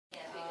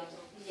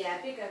Yeah,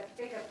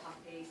 bigger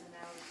puppies, and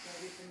they're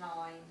with the 9.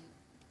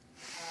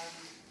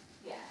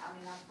 Yeah, I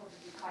mean, I'm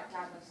probably quite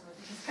down with some of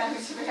these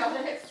goes, to be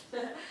honest.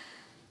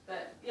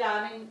 But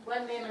yeah, I mean,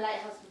 when me and my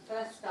late husband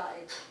first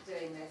started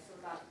doing this, it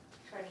was about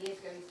 20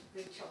 years ago, we used to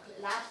breed chocolate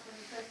labs when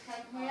we first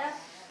came here.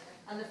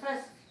 And the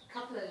first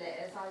couple of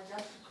litters, I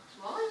just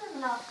cried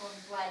when the last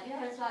ones went. You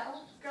know, it's like,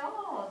 oh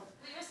God.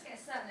 You just get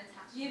a certain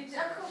attachment.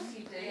 Of course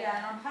you do,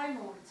 yeah, and I'm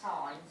home all the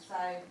time, so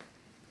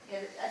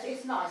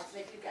it's nice because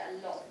they do get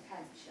a lot of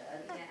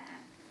attention. Yeah.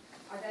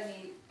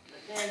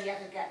 They only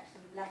ever get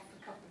left for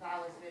a couple of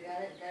hours with it. They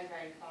don't go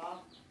very far.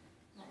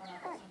 Not when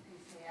I've got some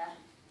piece here.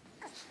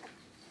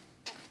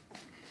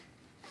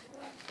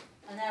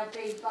 And they'll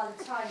be, by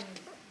the time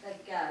they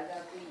go,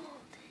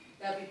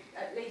 they'll be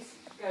at least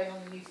going on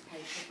the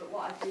newspaper. But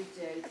what I do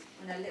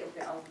when they're a little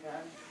bit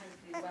older, and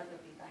hopefully the weather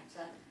will be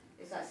better,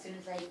 is that as soon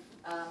as they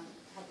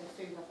have their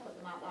food, I put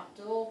them out that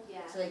door.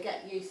 Yeah. So they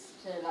get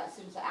used to, like, as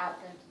soon as they're out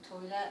going to the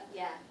toilet.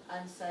 Yeah.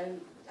 And so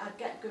I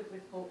get good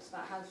reports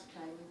about house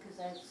training because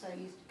they're so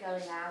used to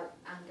going out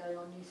and going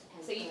on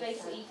newspapers. So you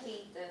basically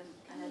feed them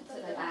and then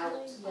put them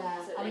out.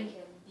 Yeah. So I mean,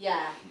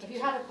 yeah. Have you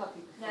had a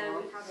puppy before?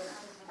 No, we haven't.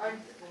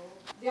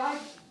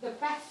 The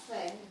best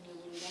thing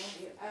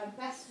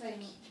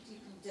you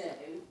can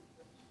do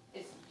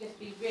is just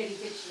be really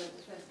vigilant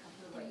the first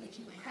couple of weeks.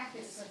 You can crack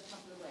it the first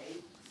couple of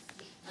weeks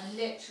and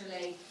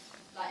literally,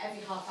 like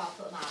every half hour,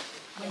 put them out.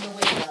 When you're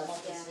with them,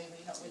 obviously,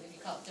 when you're not with them,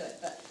 you can't do it.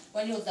 But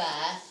when you're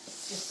there,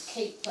 just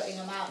keep putting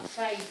them out.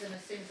 Praise them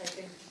as soon as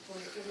they've been before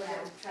you give them a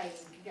little training.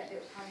 You can get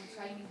little tiny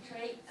training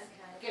treats.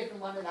 Okay. Give them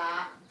one of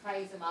that, and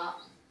praise them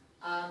up.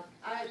 I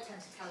don't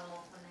tend to tell them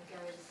off when they go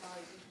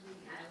inside.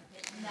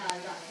 No,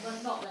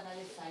 that's not when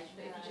they're this age.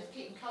 But if you just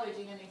keep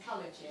encouraging and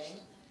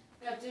encouraging,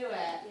 they'll do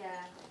it.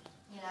 Yeah.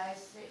 You know,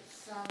 it's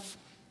I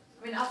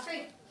mean, I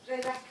think they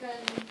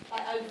reckon,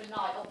 like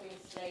overnight,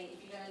 obviously,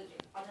 if you're going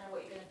to, I don't know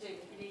what you're going to do,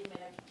 if you leave them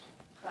in a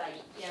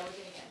crate. Yeah, we're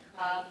going to get a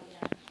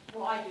crate.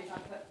 What I do is I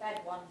put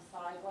bed one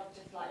side,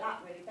 just like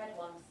that really, bed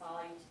one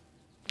side,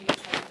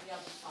 newspaper the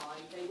other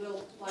side. They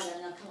will, by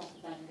then they'll come off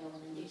the bed and go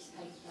on the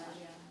newspaper.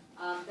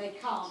 They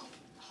can't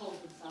hold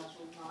themselves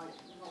all night,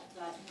 not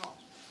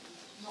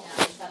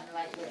for 7 or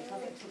 8 weeks. I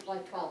think till by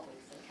 12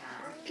 weeks they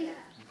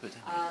can.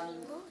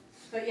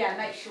 But yeah,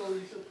 make sure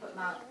you sort of put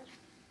them out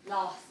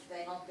last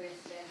thing,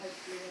 obviously, and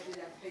hopefully they'll do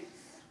their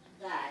poops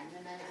then,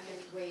 and then it's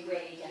just we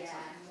get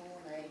up in the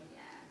morning.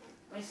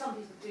 I mean, some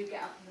people do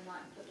get up in the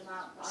night and put them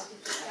out, but I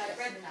just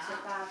think that's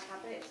a bad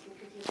habit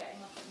because you're getting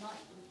up at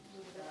night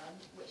with them.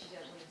 Which you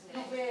don't want to do.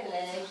 Not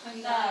really.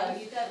 No,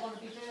 you don't want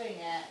to be doing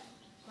it.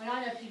 I mean, I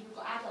know people who've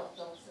got adult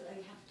dogs that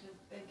they have to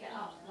get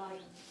up,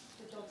 like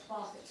the dogs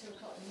bark at 2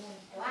 o'clock in the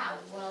morning to go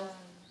out. Well,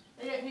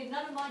 they don't need,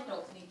 none of my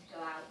dogs need to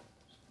go out.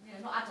 You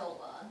know, not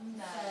adult ones.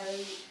 No.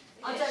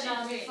 So I don't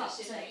know if it's up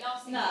to.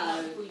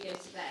 No. Before you go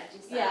to bed.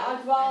 Yeah,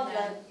 I'd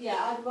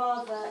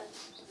rather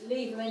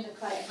leave them in the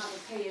crate and have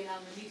a pee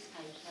around the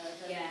newspaper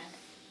than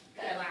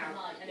go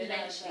out. And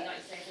eventually,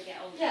 like you say, if they get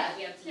older, they'll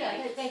be able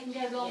to they can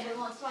go longer.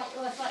 Yeah. It's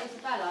like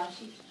Isabella,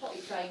 she's potty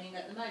training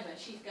at the moment.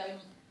 She's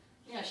going,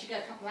 you know, she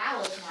goes a couple of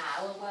hours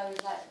now, whereas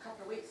like a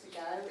couple of weeks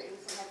ago it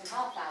was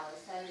 11.5 hours.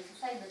 So it's the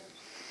same as.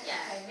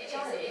 It's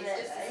just the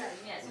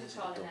same. Yeah, it's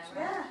all trial and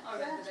error. Yeah, I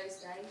remember those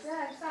days.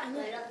 Yeah,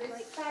 exactly.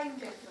 It's the same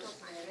difference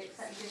really,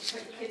 except you didn't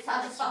put the kids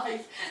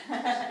outside.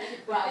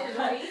 Well, it's a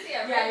lot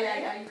easier.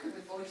 Yeah. You could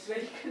have voiced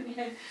really, couldn't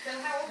you? So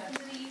how often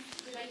do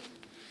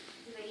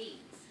they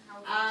eat? How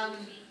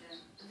often do you feed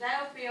them?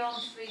 They'll be on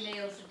 3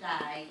 meals a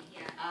day.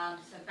 Yeah.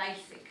 So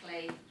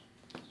basically,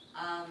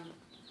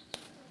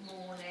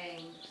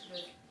 morning sort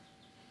of.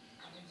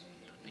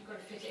 You've got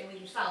to fit it in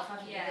with yourself,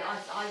 haven't you?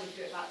 I would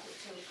do it about 2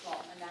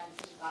 o'clock and then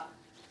sort of about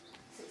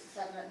 6 or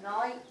 7 at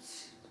night.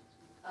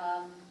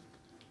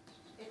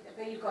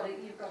 But you've got to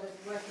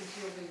work into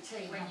your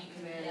routine when you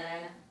can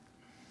really.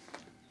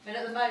 But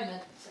at the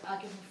moment, I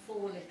give them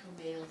 4 little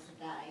meals a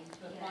day.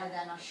 But by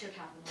then, I should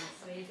have them on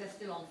 3. If they're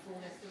still on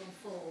 4, they're still on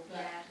 4.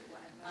 But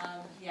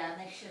and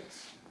they should.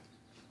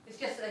 It's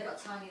just that they've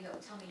got tiny little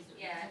tummies.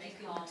 That they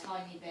give them a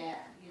tiny bit,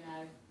 you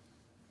know.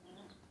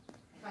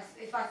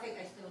 If I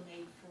think they still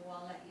need 4,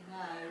 I'll let you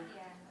know.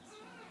 Yeah, that's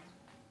fine.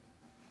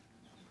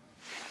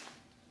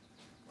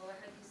 Well,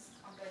 I hope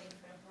I'm going in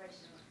for an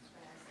operation on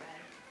Thursday.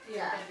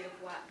 Yeah. I'm going to be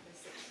off work for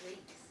 6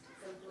 weeks.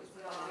 So what's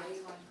the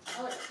ideal time?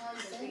 Oh, it's time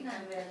soon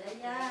then,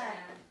 really,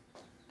 yeah.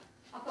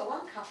 I've got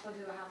one couple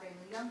who are having,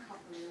 a young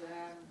couple who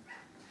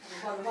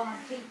well, the one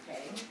I'm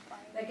keeping,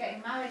 they're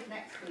getting married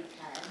next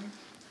weekend,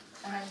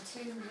 and then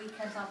 2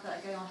 weekends after that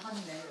they're going on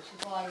honeymoon, which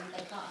is why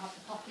they can't have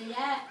the puppy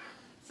yet.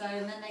 So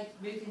and then they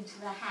moved into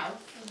the house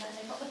and then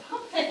they got the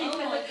puppy. Oh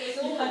my God, it's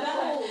all I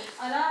know.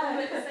 All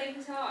at the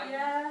same time.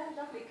 Yeah,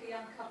 lovely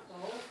young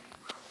couple.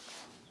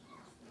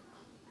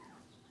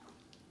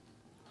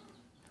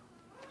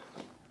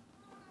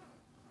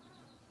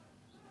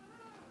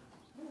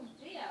 Oh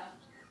dear.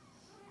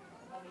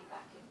 I'll be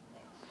back in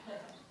there.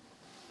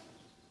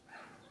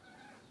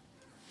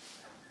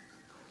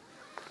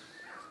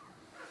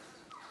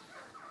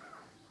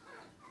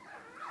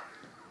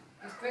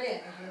 It's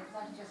brilliant if you because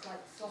I can just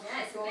like swap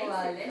Yeah, it it's all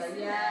amazing, over. isn't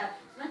Yeah,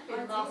 it's meant to be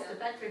the Ideal. master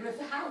bedroom of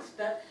the house,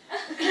 but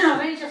I've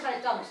only just had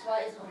it done, which is why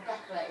it isn't all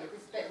decorated.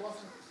 This bit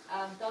wasn't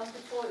done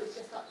before, it was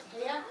just up to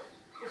here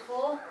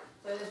before,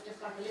 so there's just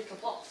like a little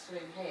box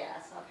room here,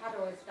 so I've had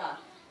all this done.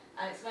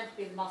 And it's meant to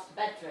be the master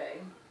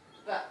bedroom,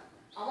 but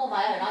I'm on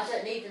my own, I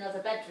don't need another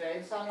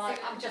bedroom, so I'm like,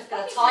 I'm just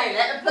going to tile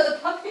it and put the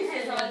puppies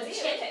in It's and the ideal,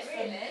 chicks.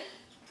 really.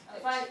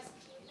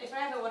 If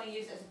I ever want to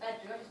use it as a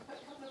bedroom, I just